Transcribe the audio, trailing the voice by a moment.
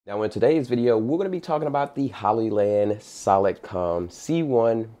Now in today's video, we're going to be talking about the Hollyland Solidcom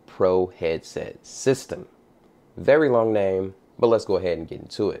C1 Pro headset system. Very long name, but let's go ahead and get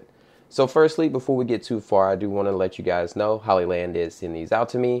into it. So firstly, before we get too far, I do want to let you guys know Hollyland did send these out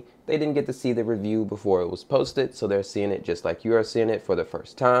to me. They didn't get to see the review before it was posted, so they're seeing it just like you are seeing it for the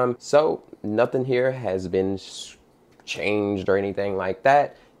first time. So nothing here has been changed or anything like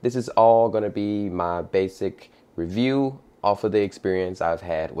that. This is all going to be my basic review off of the experience I've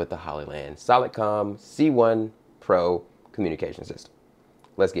had with the Hollyland Solidcom C1 Pro communication system.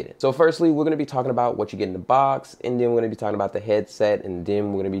 Let's get it. So firstly, we're going to be talking about what you get in the box, and then we're going to be talking about the headset, and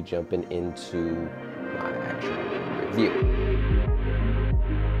then we're going to be jumping into my actual review.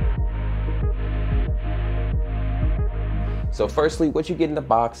 So firstly, what you get in the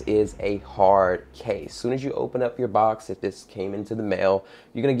box is a hard case. As soon as you open up your box, if this came into the mail,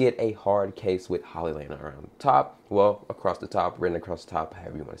 you're gonna get a hard case with Hollyland around the top, well, across the top, written across the top,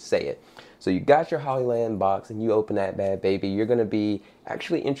 however you wanna say it. So you got your Hollyland box and you open that bad baby, you're gonna be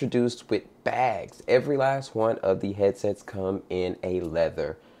actually introduced with bags. Every last one of the headsets come in a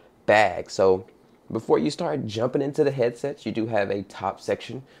leather bag. So before you start jumping into the headsets, you do have a top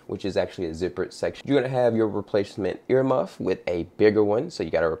section, which is actually a zippered section. You're gonna have your replacement earmuff with a bigger one. So you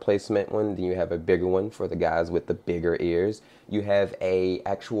got a replacement one, then you have a bigger one for the guys with the bigger ears. You have a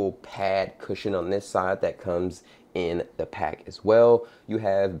actual pad cushion on this side that comes in the pack as well. You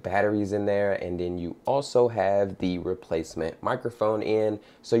have batteries in there, and then you also have the replacement microphone in,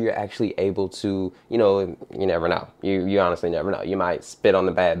 so you're actually able to, you never know. You honestly never know. You might spit on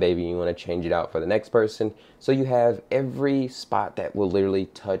the bad baby and you want to change it out for the next person. So you have every spot that will literally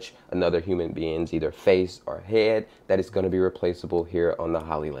touch another human being's either face or head that is going to be replaceable here on the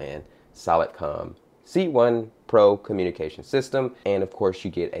Hollyland Solidcom C1 Pro communication system. And of course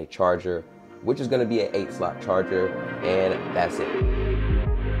you get a charger, which is going to be an 8-slot charger, and that's it.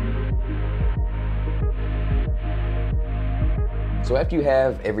 So after you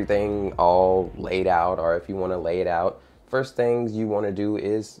have everything all laid out, or if you want to lay it out, first things you want to do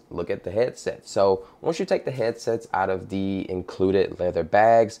is look at the headset. So once you take the headsets out of the included leather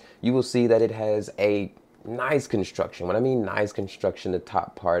bags, you will see that it has a nice construction. When I mean nice construction, the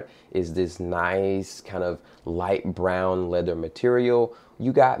top part is this nice kind of light brown leather material.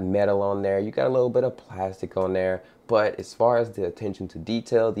 You got metal on there, you got a little bit of plastic on there, but as far as the attention to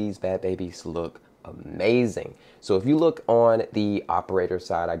detail, these bad babies look amazing. So if you look on the operator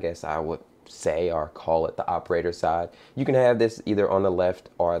side, I guess I would say, or call it the operator side, you can have this either on the left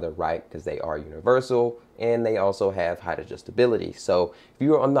or the right because they are universal, and they also have height adjustability. So if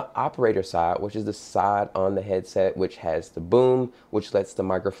you're on the operator side, which is the side on the headset which has the boom, which lets the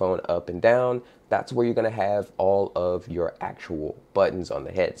microphone up and down, that's where you're going to have all of your actual buttons on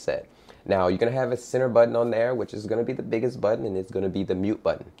the headset. Now you're going to have a center button on there, which is going to be the biggest button, and it's going to be the mute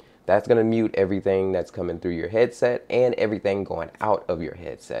button. That's going to mute everything that's coming through your headset and everything going out of your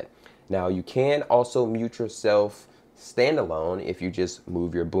headset. Now you can also mute yourself standalone if you just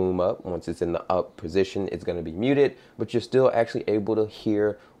move your boom up. Once it's in the up position, it's going to be muted, but you're still actually able to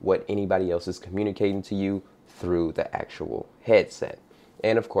hear what anybody else is communicating to you through the actual headset.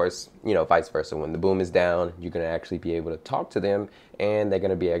 And of course, vice versa. When the boom is down, you're going to actually be able to talk to them, and they're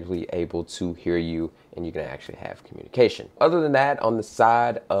going to be actually able to hear you, and you're going to actually have communication. Other than that, on the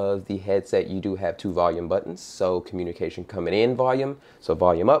side of the headset, you do have 2 volume buttons. So communication coming in volume, so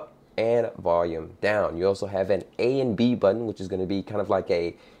volume up and volume down. You also have an A and B button, which is going to be kind of like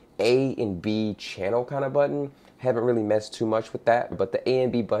a and B channel kind of button. Haven't really messed too much with that, but the A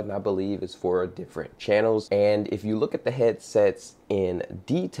and B button I believe is for different channels. And if you look at the headsets in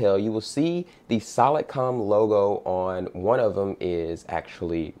detail, you will see the Solidcom logo on one of them is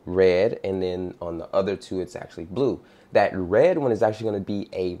actually red, and then on the other 2 it's actually blue. That red one is actually going to be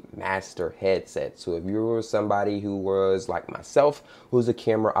a master headset. So if you were somebody who was like myself, who's a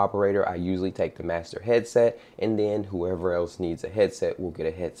camera operator, I usually take the master headset, and then whoever else needs a headset will get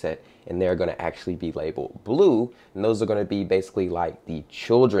a headset, and they're going to actually be labeled blue. And those are going to be basically like the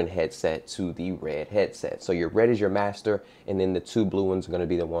children headset to the red headset. So your red is your master, and then the 2 blue ones are going to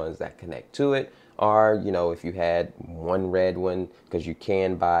be the ones that connect to it. Or, if you had one red one, because you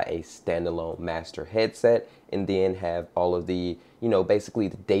can buy a standalone master headset and then have all of the, basically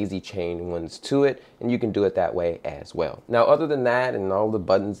the daisy chain ones to it, and you can do it that way as well. Now, other than that and all the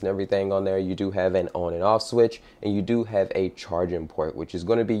buttons and everything on there, you do have an on and off switch, and you do have a charging port, which is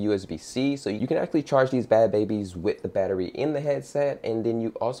going to be USB-C, so you can actually charge these bad babies with the battery in the headset, and then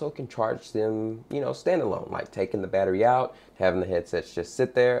you also can charge them, standalone, like taking the battery out, having the headsets just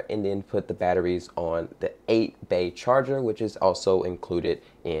sit there, and then put the batteries on the 8-bay charger, which is also included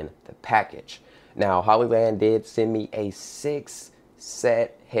in the package. Now, Hollyland did send me a 6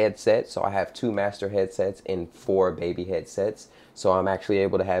 set headset. So I have 2 master headsets and 4 baby headsets. So I'm actually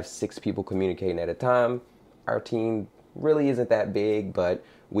able to have 6 people communicating at a time. Our team really isn't that big, but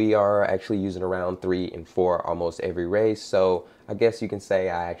we are actually using around 3 and 4 almost every race. So I guess you can say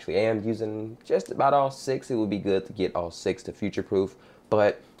I actually am using just about all 6. It would be good to get all 6 to future-proof,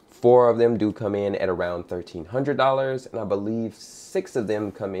 but 4 of them do come in at around $1,300, and I believe 6 of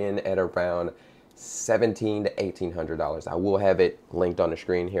them come in at around $1,700 to $1,800. I will have it linked on the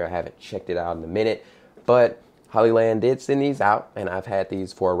screen here. I haven't checked it out in a minute, but Hollyland did send these out, and I've had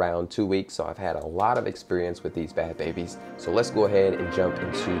these for around 2 weeks, so I've had a lot of experience with these bad babies. So let's go ahead and jump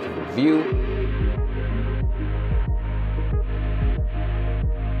into the review.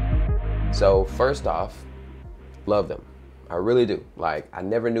 So first off, love them. I really do. Like, I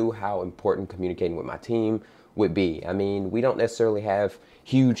never knew how important communicating with my team would be. I mean, we don't necessarily have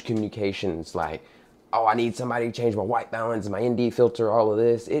huge communications like, oh, I need somebody to change my white balance, my ND filter, all of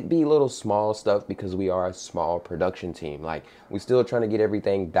this. It'd be little small stuff because we are a small production team. Like, we're still trying to get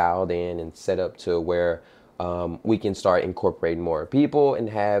everything dialed in and set up to where we can start incorporating more people and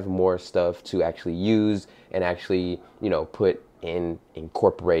have more stuff to actually use and actually, you know,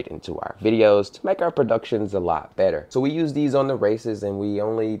 incorporate into our videos to make our productions a lot better. So we use these on the races, and we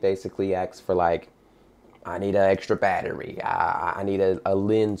only basically ask for, like, I need an extra battery, I need a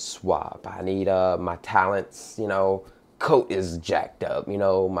lens swap, I need my talents, you know, coat is jacked up, you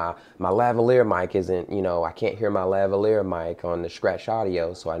know, my lavalier mic isn't, you know, I can't hear my lavalier mic on the scratch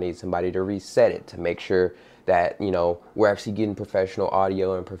audio, so I need somebody to reset it to make sure that, you know, we're actually getting professional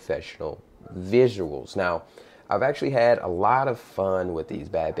audio and professional visuals. Now, I've actually had a lot of fun with these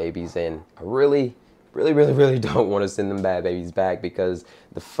bad babies, and I really don't want to send them bad babies back, because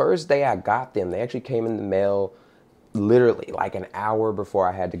the first day I got them, they actually came in the mail literally like an hour before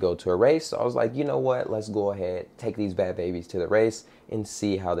I had to go to a race. So I was like, you know what, let's go ahead, take these bad babies to the race and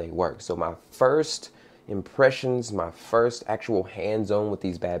see how they work. So my first impressions, my first actual hands-on with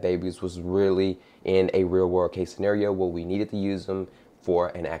these bad babies was really in a real world case scenario where we needed to use them for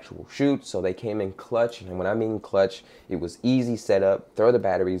an actual shoot. So they came in clutch, and when I mean clutch, it was easy setup, throw the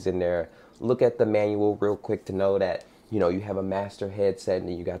batteries in there, look at the manual real quick to know that, you know, you have a master headset and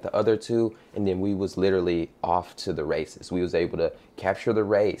then you got the other 2, and then we was literally off to the races. We was able to capture the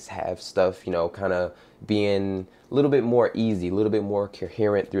race, have stuff, you know, kind of being a little bit more easy, a little bit more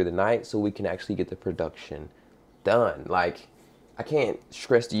coherent through the night, so we can actually get the production done. Like, I can't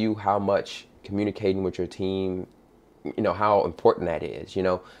stress to you how much communicating with your team, you know, how important that is, you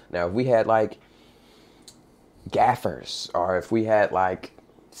know. Now, if we had like gaffers, or if we had like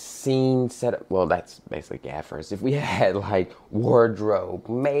scene setup, well, that's basically gaffers. If we had like wardrobe,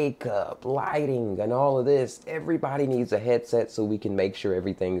 makeup, lighting, and all of this, everybody needs a headset so we can make sure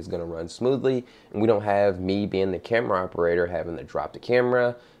everything is going to run smoothly, and we don't have me being the camera operator having to drop the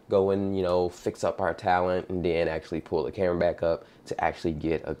camera, go and, you know, fix up our talent, and then actually pull the camera back up to actually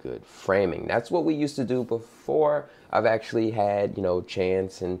get a good framing. That's what we used to do before I've actually had, you know,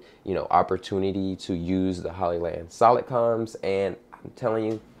 chance and, you know, opportunity to use the Hollyland Solidcoms, and I'm telling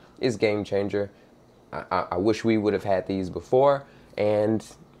you, it's game changer. I wish we would have had these before, and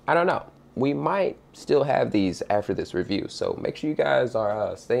I don't know, we might still have these after this review. So make sure you guys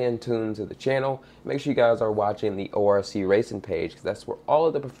are staying tuned to the channel. Make sure you guys are watching the ORC Racing page, because that's where all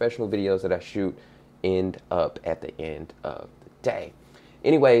of the professional videos that I shoot end up at the end of the day.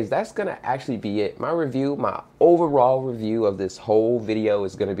 Anyways, that's gonna actually be it. My review, my overall review of this whole video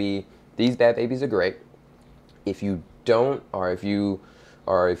is gonna be, these bad babies are great. If you don't, or if you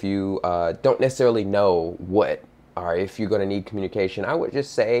don't necessarily know what, or if you're gonna need communication, I would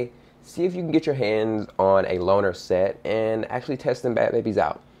just say, see if you can get your hands on a loaner set and actually test them bad babies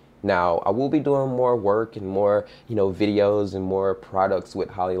out. Now, I will be doing more work and more, you know, videos and more products with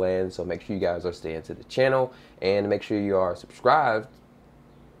Hollyland, so make sure you guys are staying to the channel, and make sure you are subscribed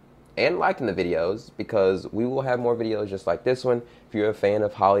and liking the videos, because we will have more videos just like this one. If you're a fan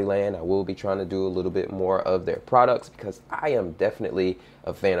of Hollyland, I will be trying to do a little bit more of their products, because I am definitely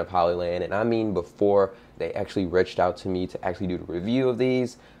a fan of Hollyland. And I mean, before they actually reached out to me to actually do the review of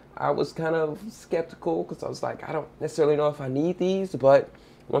these, I was kind of skeptical, because I was like, I don't necessarily know if I need these. But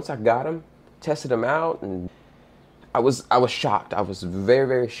once I got them, tested them out, and I was shocked. I was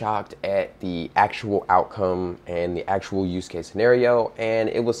very shocked at the actual outcome and the actual use case scenario, and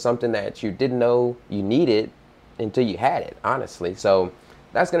it was something that you didn't know you needed until you had it, honestly. So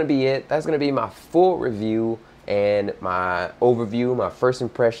that's gonna be it. That's gonna be my full review and my overview, my first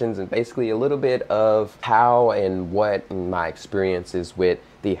impressions, and basically a little bit of how and what my experiences with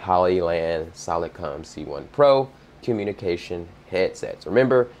the Hollyland Solidcom C1 Pro communication headsets.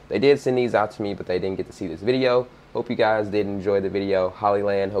 Remember, they did send these out to me, but they didn't get to see this video. Hope you guys did enjoy the video.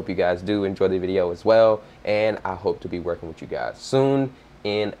 Hollyland, hope you guys do enjoy the video as well. And I hope to be working with you guys soon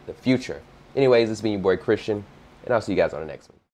in the future. Anyways, this has been your boy Christian, and I'll see you guys on the next one.